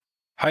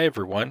Hi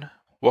everyone,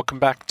 welcome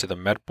back to the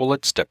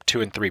MedBullet Step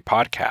 2 and 3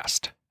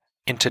 podcast.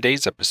 In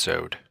today's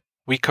episode,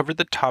 we cover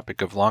the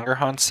topic of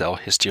Langerhans cell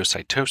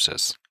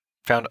histiocytosis,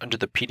 found under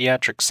the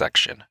Pediatrics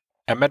section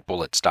at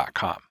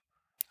medbullets.com.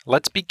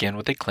 Let's begin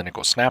with a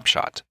clinical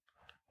snapshot.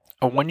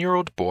 A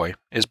 1-year-old boy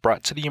is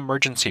brought to the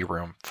emergency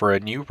room for a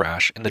new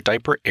rash in the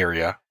diaper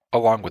area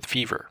along with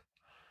fever.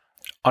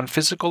 On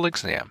physical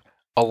exam,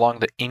 along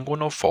the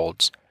inguinal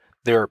folds,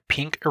 there are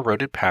pink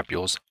eroded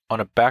papules on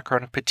a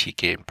background of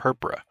petechiae and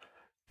purpura,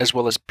 as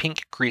well as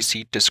pink,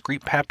 greasy,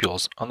 discrete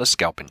papules on the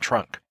scalp and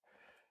trunk.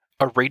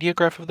 A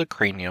radiograph of the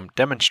cranium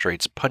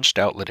demonstrates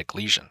punched-out lytic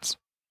lesions.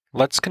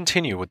 Let's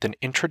continue with an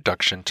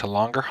introduction to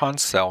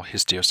Langerhans cell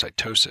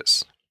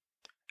histiocytosis.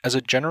 As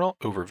a general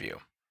overview,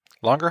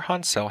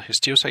 Langerhans cell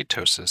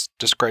histiocytosis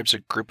describes a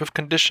group of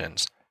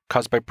conditions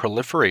caused by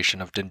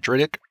proliferation of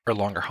dendritic or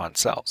Langerhans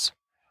cells.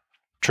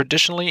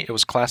 Traditionally, it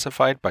was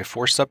classified by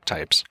 4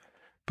 subtypes,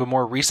 but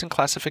more recent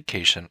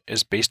classification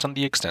is based on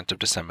the extent of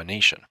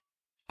dissemination.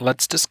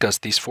 Let's discuss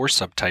these 4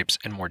 subtypes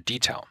in more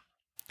detail.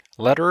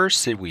 Lederer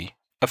siwi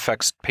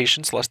affects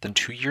patients less than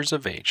 2 years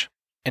of age,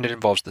 and it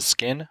involves the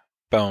skin,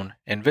 bone,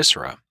 and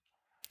viscera,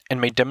 and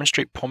may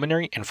demonstrate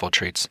pulmonary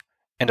infiltrates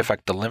and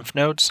affect the lymph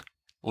nodes,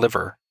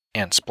 liver,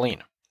 and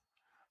spleen.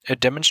 It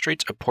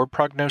demonstrates a poor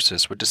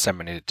prognosis with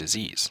disseminated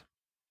disease.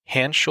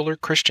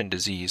 Hand-Schüller-Christian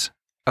disease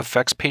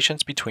affects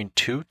patients between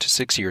 2 to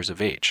 6 years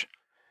of age.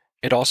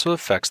 It also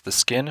affects the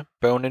skin,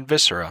 bone, and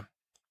viscera,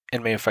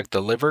 and may affect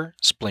the liver,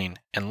 spleen,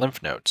 and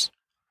lymph nodes.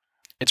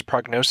 Its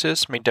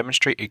prognosis may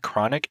demonstrate a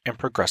chronic and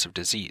progressive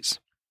disease.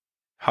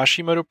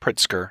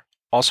 Hashimoto-Pritzker,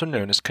 also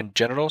known as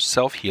congenital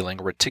self-healing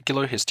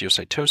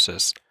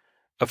reticulohistiocytosis,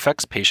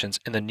 affects patients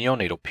in the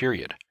neonatal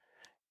period.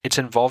 Its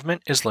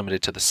involvement is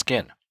limited to the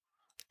skin.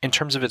 In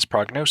terms of its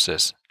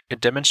prognosis,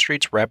 it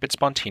demonstrates rapid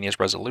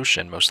spontaneous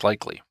resolution most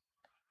likely.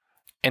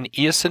 An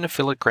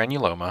eosinophilic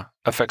granuloma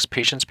affects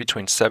patients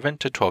between 7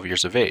 to 12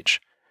 years of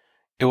age.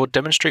 It will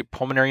demonstrate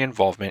pulmonary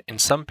involvement in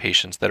some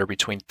patients that are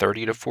between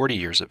 30 to 40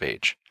 years of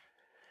age.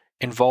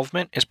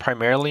 Involvement is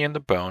primarily in the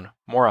bone,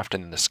 more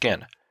often than the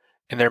skin,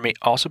 and there may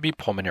also be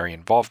pulmonary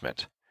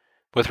involvement.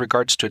 With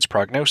regards to its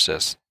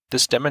prognosis,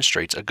 this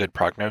demonstrates a good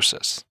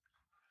prognosis.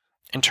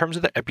 In terms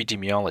of the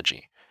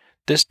epidemiology,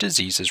 this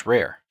disease is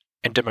rare,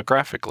 and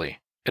demographically,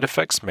 it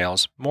affects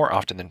males more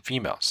often than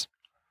females.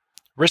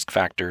 Risk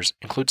factors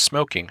include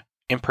smoking,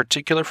 in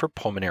particular for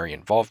pulmonary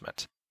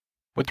involvement.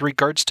 With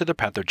regards to the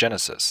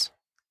pathogenesis,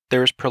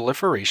 there is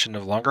proliferation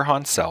of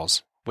Langerhans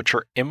cells, which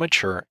are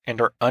immature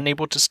and are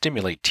unable to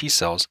stimulate T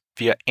cells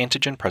via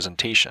antigen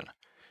presentation,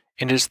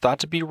 and is thought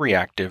to be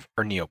reactive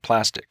or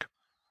neoplastic.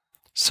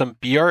 Some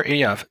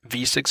BRAF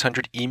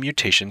V600E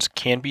mutations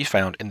can be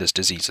found in this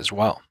disease as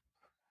well.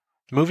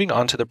 Moving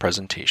on to the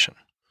presentation.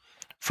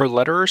 For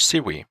Lederer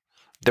siwi,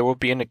 there will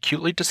be an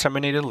acutely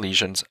disseminated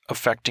lesions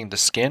affecting the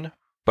skin,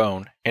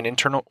 bone, and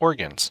internal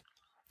organs,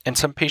 and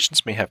some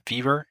patients may have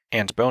fever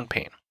and bone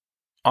pain.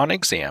 On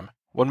exam,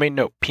 one may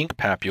note pink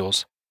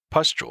papules,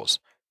 pustules,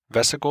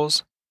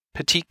 vesicles,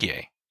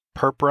 petechiae,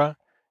 purpura,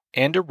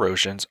 and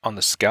erosions on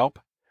the scalp,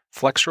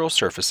 flexural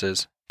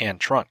surfaces, and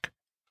trunk.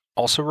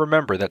 Also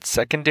remember that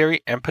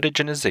secondary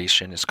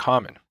empatogenization is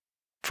common.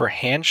 For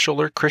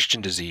Hand-Schüller-Christian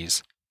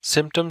disease,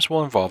 symptoms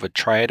will involve a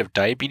triad of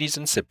diabetes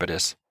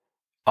insipidus,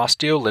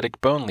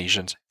 osteolytic bone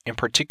lesions, in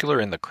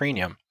particular in the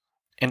cranium,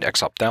 and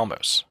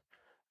exophthalmos.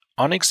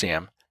 On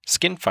exam,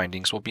 skin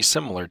findings will be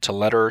similar to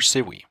Lederer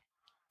siwi.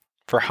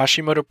 For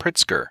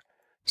Hashimoto-Pritzker,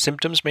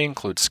 symptoms may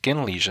include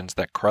skin lesions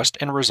that crust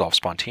and resolve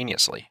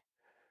spontaneously.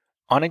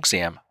 On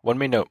exam, one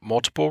may note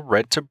multiple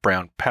red to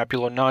brown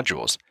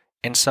papulonodules,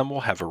 and some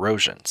will have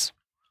erosions.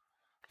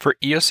 For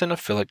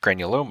eosinophilic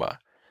granuloma,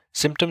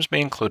 symptoms may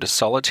include a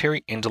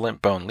solitary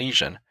indolent bone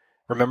lesion.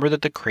 Remember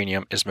that the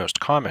cranium is most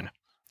common,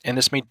 and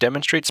this may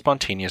demonstrate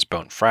spontaneous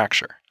bone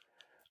fracture.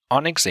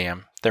 On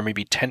exam, there may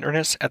be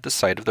tenderness at the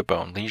site of the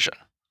bone lesion.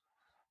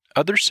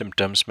 Other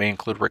symptoms may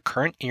include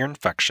recurrent ear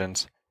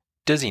infections,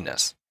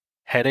 dizziness,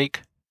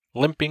 headache,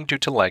 limping due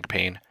to leg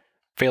pain,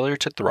 failure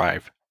to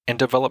thrive, and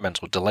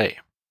developmental delay.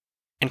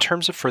 In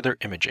terms of further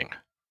imaging,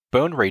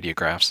 bone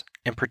radiographs,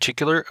 in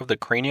particular of the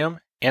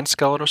cranium and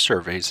skeletal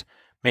surveys,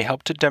 may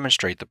help to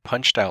demonstrate the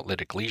punched-out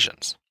lytic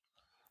lesions.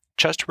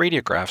 Chest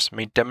radiographs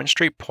may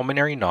demonstrate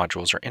pulmonary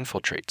nodules or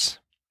infiltrates.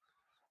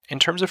 In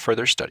terms of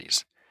further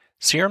studies,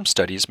 serum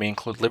studies may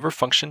include liver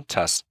function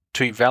tests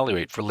to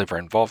evaluate for liver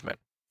involvement.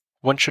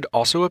 One should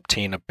also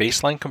obtain a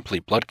baseline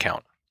complete blood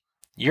count.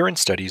 Urine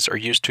studies are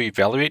used to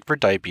evaluate for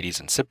diabetes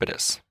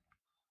insipidus.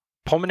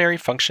 Pulmonary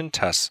function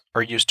tests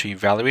are used to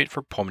evaluate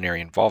for pulmonary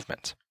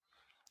involvement.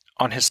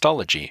 On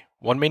histology,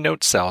 one may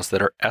note cells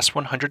that are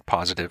S100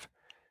 positive,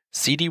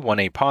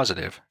 CD1A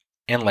positive,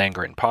 and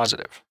Langerhans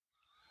positive.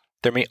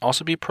 There may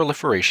also be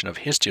proliferation of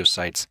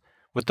histiocytes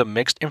with the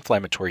mixed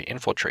inflammatory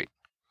infiltrate.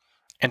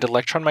 And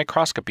electron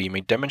microscopy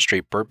may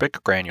demonstrate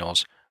Burbick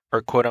granules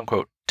or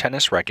quote-unquote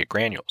tennis racket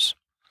granules.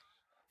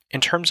 In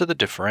terms of the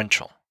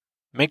differential,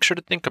 make sure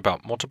to think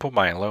about multiple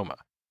myeloma.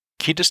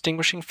 Key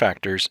distinguishing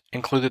factors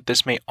include that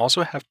this may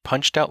also have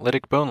punched-out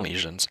lytic bone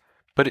lesions,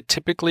 but it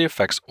typically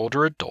affects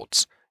older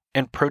adults,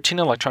 and protein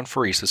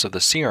electrophoresis of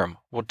the serum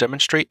will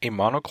demonstrate a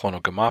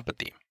monoclonal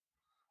gammopathy.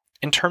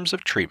 In terms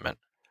of treatment,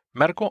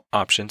 medical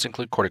options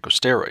include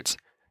corticosteroids.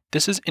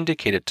 This is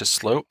indicated to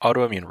slow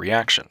autoimmune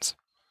reactions.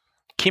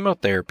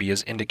 Chemotherapy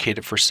is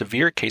indicated for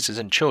severe cases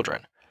in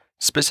children.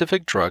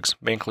 Specific drugs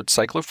may include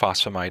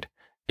cyclophosphamide,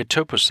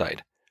 etoposide,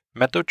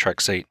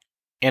 methotrexate,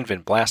 and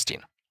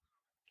vinblastine.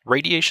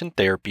 Radiation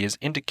therapy is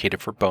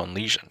indicated for bone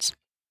lesions.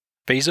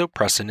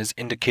 Vasopressin is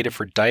indicated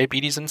for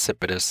diabetes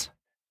insipidus,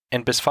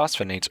 and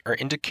bisphosphonates are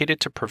indicated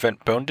to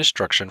prevent bone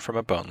destruction from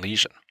a bone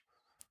lesion.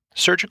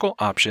 Surgical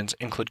options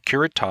include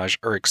curettage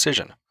or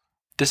excision.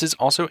 This is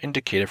also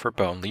indicated for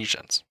bone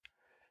lesions.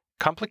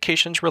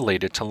 Complications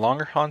related to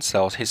Langerhans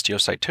cell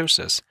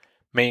histiocytosis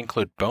may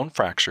include bone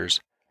fractures,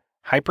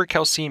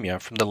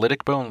 hypercalcemia from the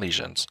lytic bone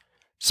lesions,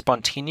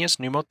 spontaneous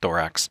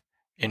pneumothorax,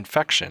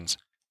 infections,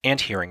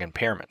 and hearing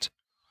impairment.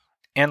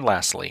 And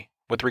lastly,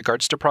 with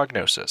regards to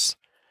prognosis,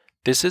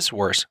 this is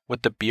worse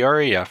with the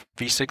BRAF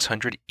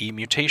V600E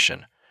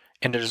mutation,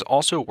 and it is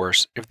also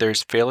worse if there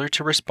is failure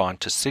to respond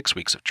to 6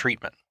 weeks of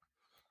treatment.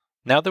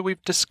 Now that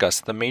we've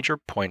discussed the major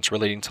points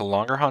relating to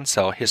Langerhans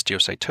cell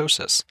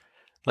histiocytosis,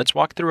 let's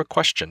walk through a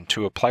question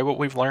to apply what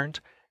we've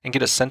learned and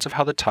get a sense of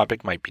how the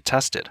topic might be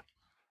tested.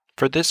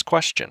 For this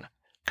question,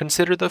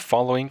 consider the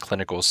following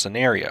clinical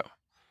scenario.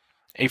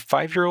 A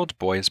 5-year-old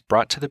boy is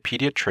brought to the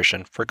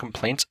pediatrician for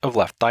complaints of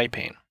left thigh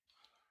pain.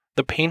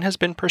 The pain has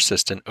been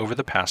persistent over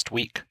the past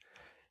week.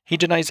 He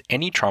denies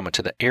any trauma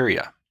to the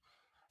area.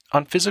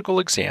 On physical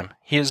exam,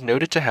 he is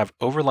noted to have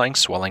overlying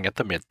swelling at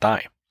the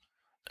mid-thigh.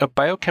 A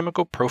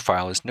biochemical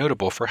profile is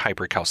notable for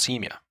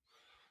hypercalcemia.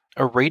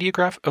 A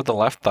radiograph of the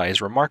left thigh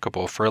is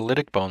remarkable for a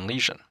lytic bone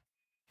lesion.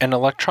 An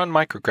electron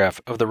micrograph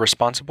of the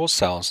responsible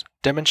cells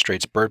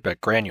demonstrates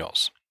Bird-Beck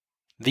granules.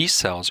 These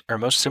cells are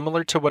most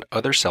similar to what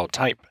other cell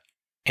type?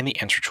 And the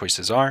answer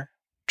choices are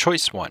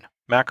Choice 1,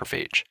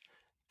 macrophage.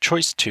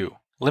 Choice 2,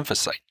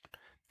 lymphocyte.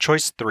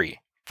 Choice 3,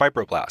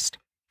 fibroblast.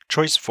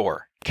 Choice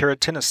 4,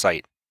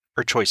 keratinocyte.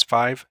 Or choice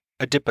 5,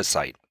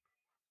 adipocyte.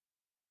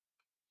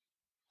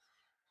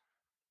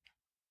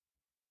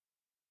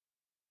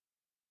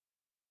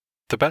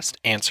 The best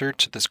answer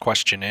to this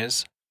question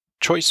is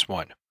Choice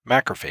 1,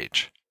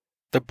 macrophage.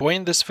 The boy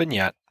in this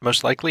vignette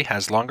most likely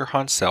has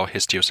Langerhans cell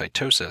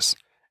histiocytosis,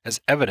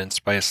 as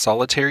evidenced by a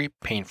solitary,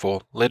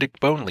 painful, lytic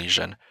bone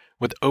lesion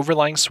with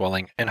overlying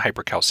swelling and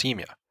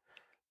hypercalcemia.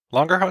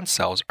 Langerhans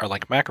cells are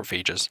like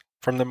macrophages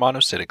from the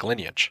monocytic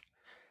lineage.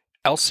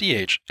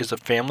 LCH is a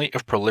family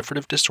of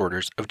proliferative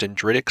disorders of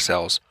dendritic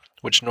cells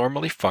which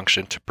normally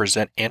function to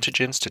present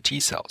antigens to T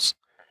cells.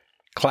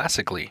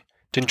 Classically,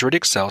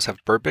 dendritic cells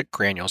have Bird-Beck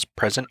granules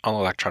present on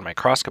electron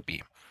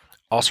microscopy,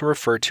 also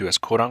referred to as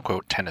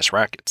quote-unquote tennis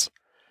rackets.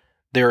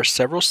 There are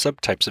several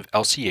subtypes of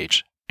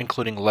LCH,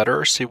 including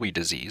Lederer-Sewey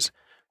disease,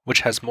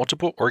 which has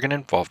multiple organ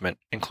involvement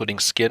including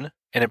skin,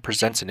 and it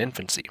presents in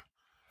infancy.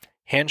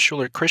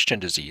 Hand-Schuller-Christian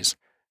disease,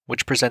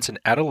 which presents in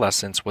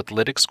adolescence with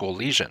lytic skull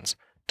lesions,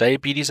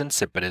 diabetes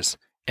insipidus,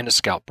 and a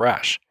scalp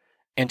rash,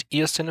 and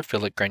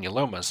eosinophilic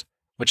granulomas,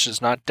 which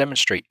does not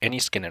demonstrate any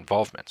skin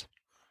involvement.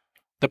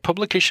 The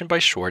publication by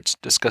Schwartz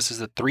discusses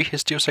the 3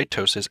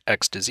 histiocytosis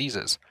X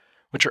diseases,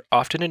 which are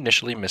often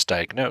initially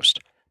misdiagnosed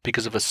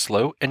because of a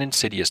slow and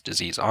insidious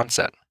disease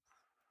onset.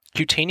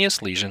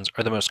 Cutaneous lesions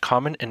are the most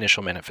common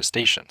initial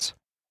manifestations.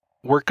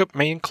 Workup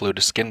may include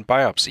a skin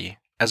biopsy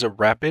as a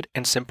rapid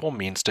and simple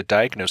means to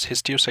diagnose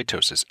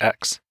histiocytosis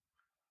X.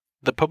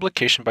 The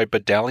publication by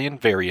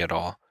Badalian-Very et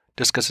al.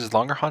 Discusses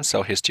Langerhans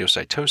cell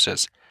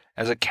histiocytosis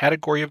as a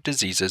category of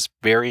diseases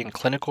varying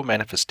clinical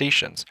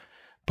manifestations,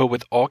 but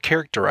with all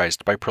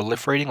characterized by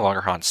proliferating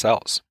Langerhans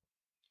cells.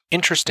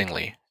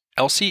 Interestingly,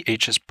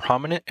 LCH's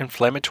prominent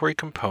inflammatory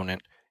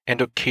component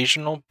and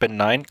occasional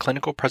benign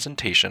clinical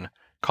presentation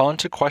call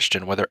into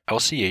question whether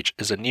LCH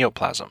is a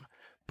neoplasm,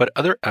 but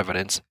other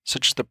evidence,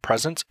 such as the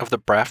presence of the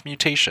BRAF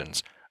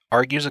mutations,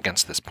 argues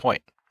against this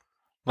point.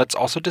 Let's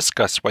also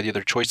discuss why the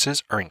other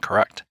choices are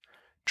incorrect.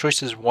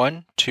 Choices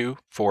 1, 2,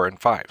 4, and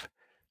 5.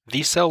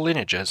 These cell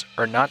lineages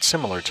are not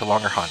similar to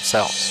Langerhans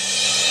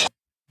cells.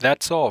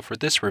 That's all for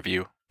this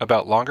review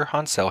about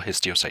Langerhans cell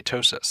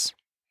histiocytosis.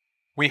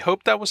 We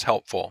hope that was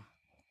helpful.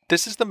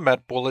 This is the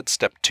MedBullets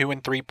Step 2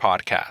 and 3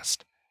 podcast,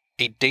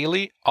 a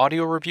daily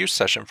audio review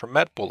session from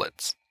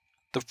MedBullets,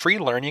 the free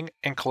learning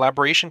and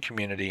collaboration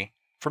community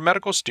for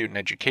medical student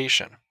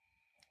education.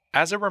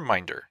 As a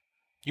reminder,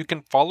 you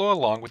can follow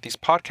along with these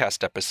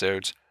podcast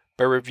episodes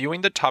by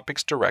reviewing the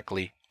topics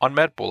directly on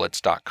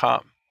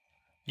medbullets.com.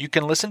 You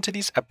can listen to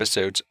these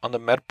episodes on the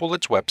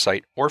MedBullets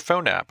website or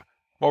phone app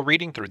while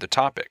reading through the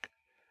topic.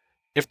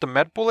 If the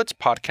MedBullets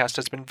podcast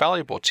has been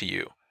valuable to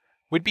you,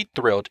 we'd be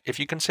thrilled if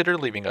you consider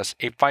leaving us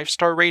a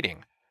 5-star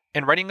rating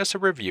and writing us a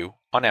review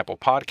on Apple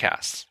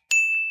Podcasts.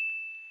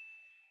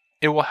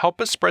 It will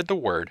help us spread the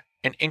word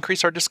and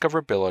increase our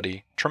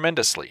discoverability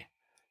tremendously.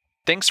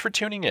 Thanks for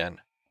tuning in.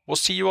 We'll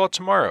see you all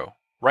tomorrow,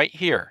 right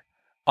here,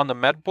 on the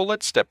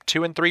MedBullets Step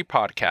 2 and 3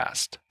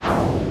 podcast.